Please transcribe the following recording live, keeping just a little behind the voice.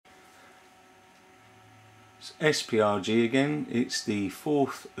It's SPRG again. It's the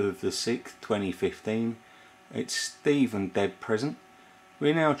 4th of the 6th 2015. It's Steve and Deb present.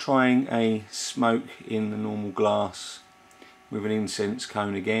 We're now trying a smoke in the normal glass with an incense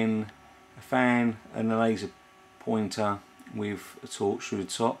cone again, a fan and a laser pointer with a torch through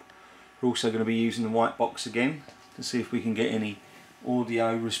the top. We're also going to be using the WHITEBOX again to see if we can get any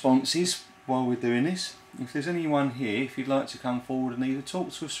audio responses while we're doing this. If there's anyone here, if you'd like to come forward and either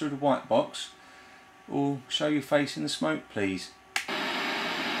talk to us through the WHITEBOX or show your face in the smoke, please.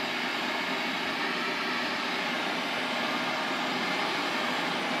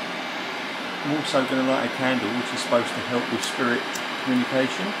 I'm also going to light a candle which is supposed to help with spirit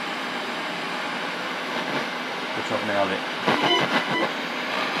communication, which I've now lit.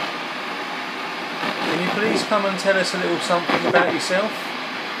 Can you please come and tell us a little something about yourself?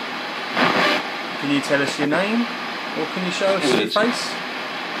 Can you tell us your name, or can you show us your face?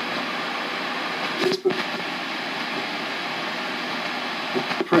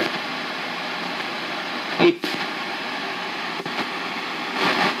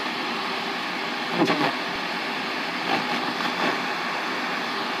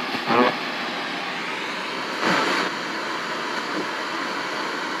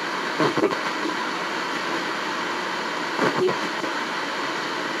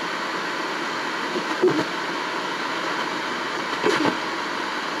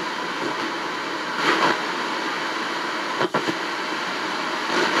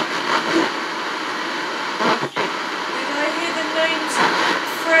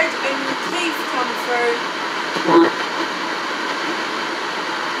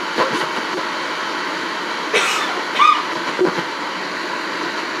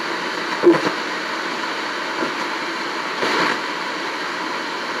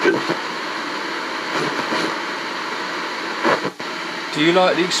 Do you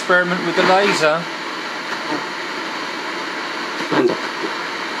like the experiment with the laser?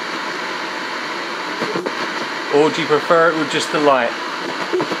 Or do you prefer it with just the light?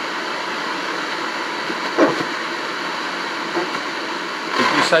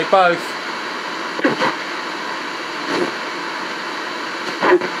 Did you say both?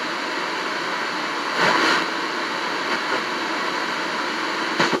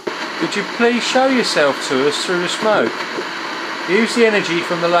 Could you please show yourself to us through the smoke? Use the energy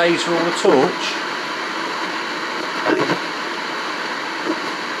from the laser or the torch.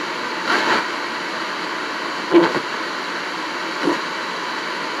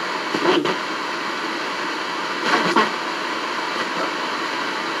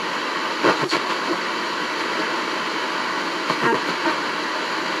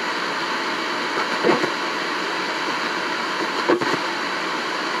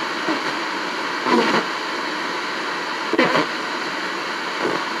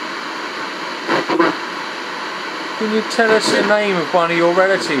 Can you tell us the name of one of your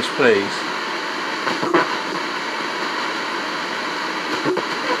relatives, please?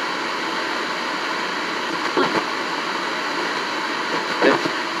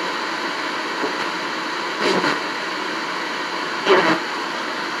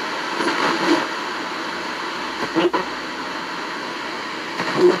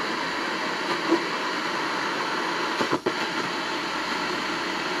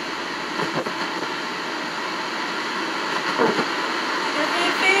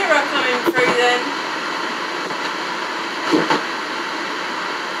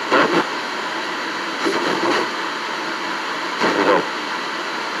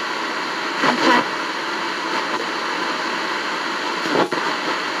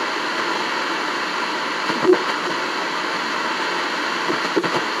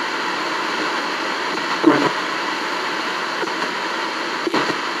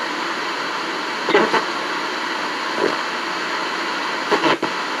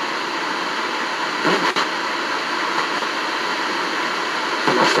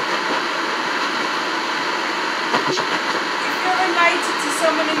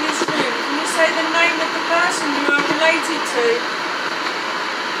 Someone in this room, can you say the name of the person you are related to?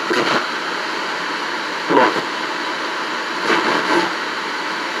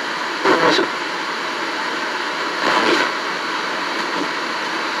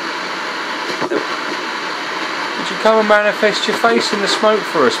 Could you come and manifest your face in the smoke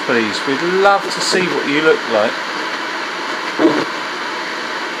for us, please? We'd love to see what you look like.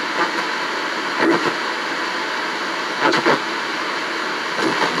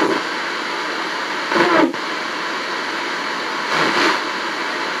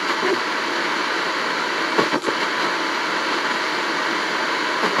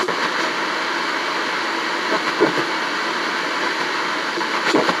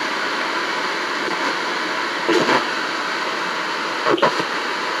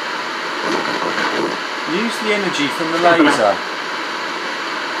 use the energy from the laser,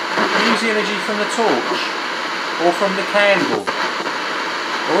 use the energy from the torch, or from the candle,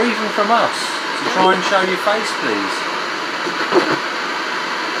 or even from us, to try and show your face, please.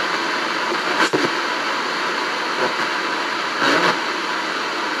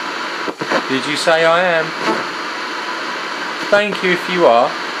 Did you say I am? Thank you if you are.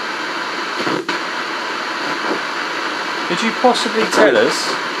 Could you possibly tell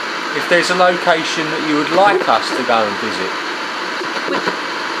us if there's a location that you would like us to go and visit?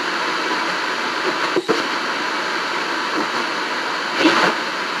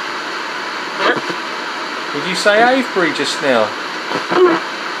 Did you say Avebury just now?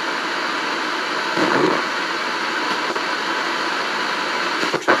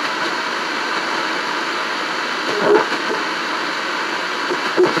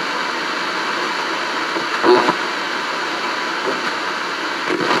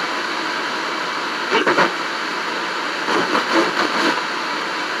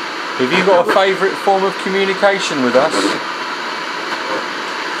 Have you got a favourite form of communication with us?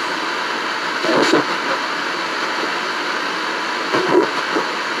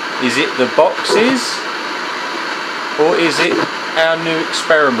 Is it the boxes, or is it our new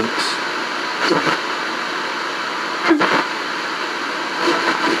experiments?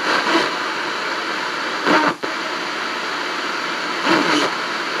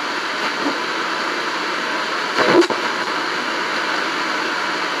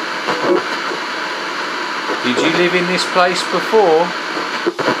 Did you live in this place before?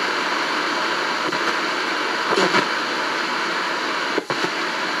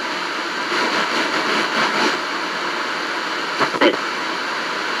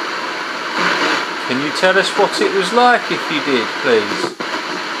 Can you tell us what it was like if you did, please?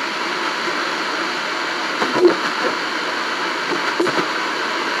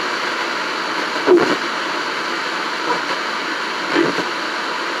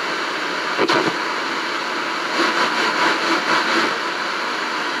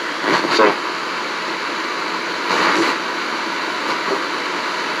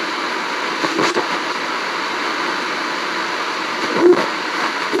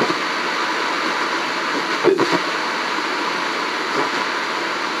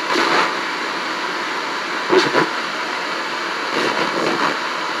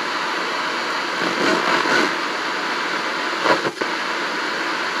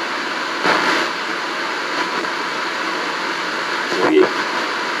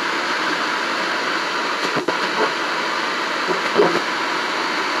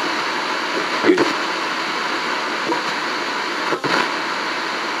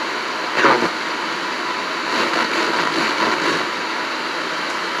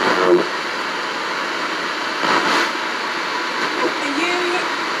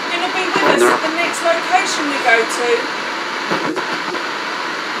 Location we go to.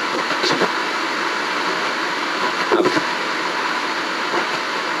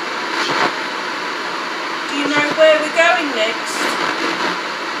 Do you know where we're going next?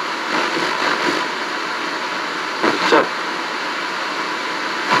 Do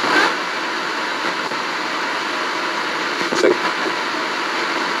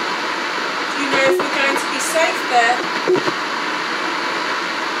you know if we're going to be safe there?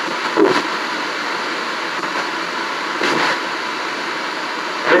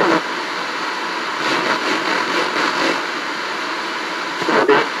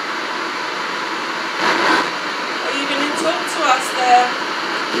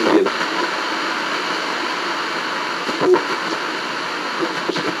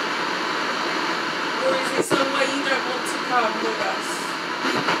 Or is it somewhere you don't want to come with us?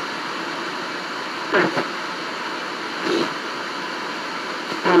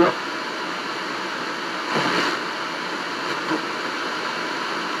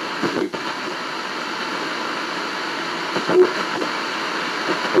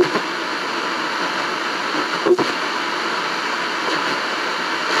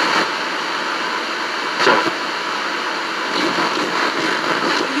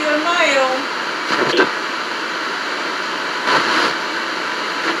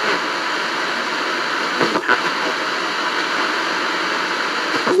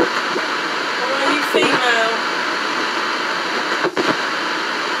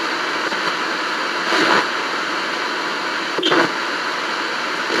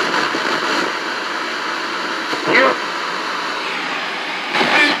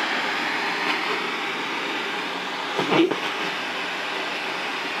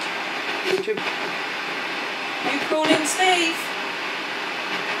 You calling Steve?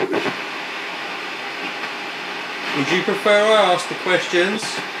 Would you prefer I ask the questions?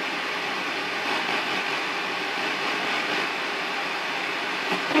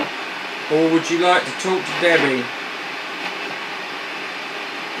 Or would you like to talk to Debbie?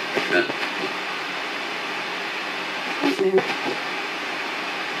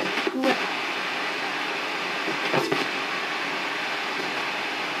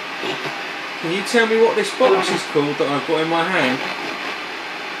 Can you tell me what this box is called that I've got in my hand?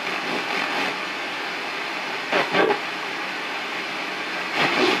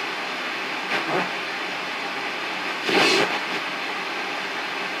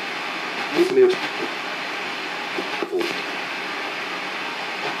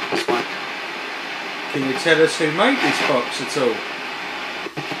 Can you tell us who made this box at all?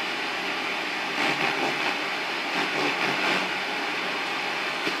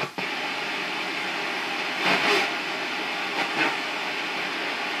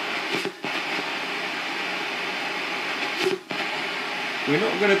 We're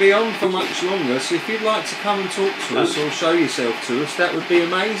not going to be on for much longer, so if you'd like to come and talk to us or show yourself to us, that would be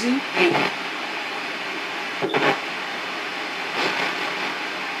amazing.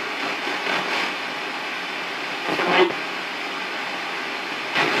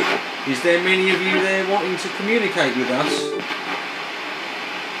 Is there many of you there wanting to communicate with us?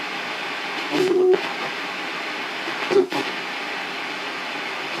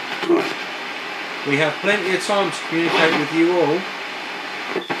 We have plenty of time to communicate with you all.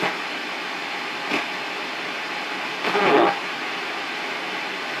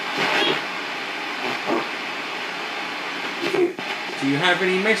 Do you have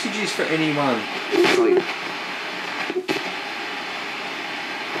any messages for anyone?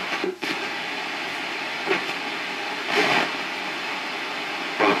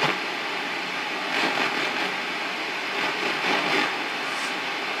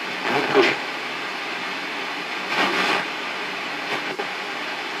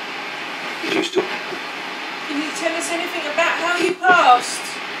 Can you tell us anything about how you passed?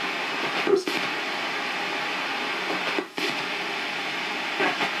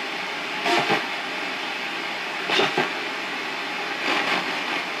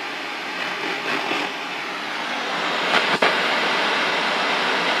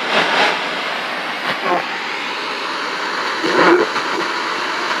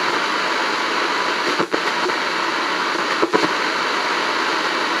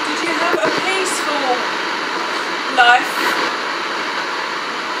 Life.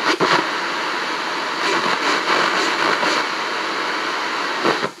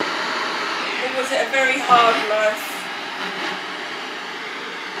 Or was it a very hard life?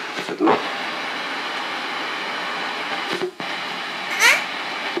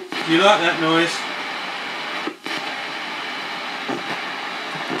 Do you like that noise?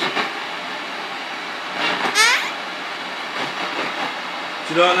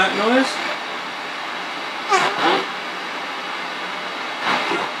 Do you like that noise?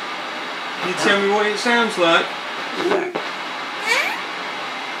 Can you tell me what it sounds like?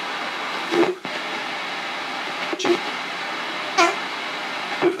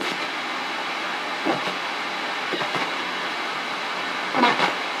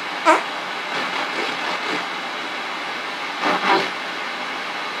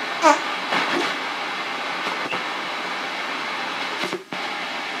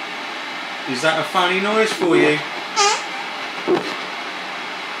 Is that a funny noise for you?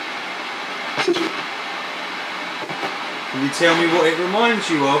 Can you tell me what it reminds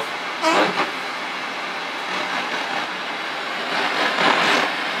you of?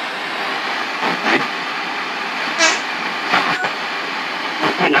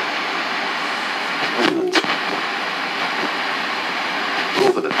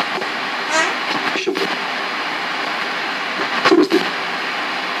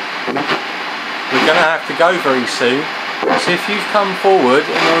 We're going to have to go very soon, so if you've come forward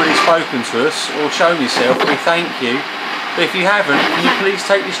and already spoken to us or shown yourself, we thank you. But if you haven't, can you please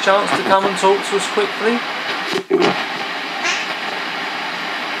take this chance to come and talk to us quickly?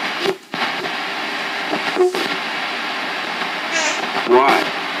 Right.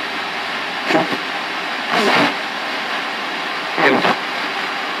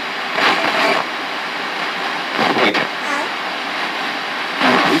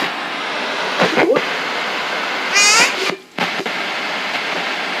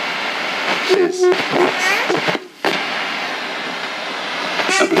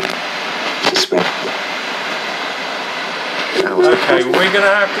 Okay, well, we're going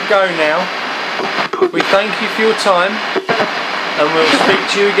to have to go now. We thank you for your time and we'll speak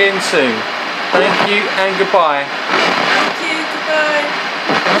to you again soon. Thank you and goodbye.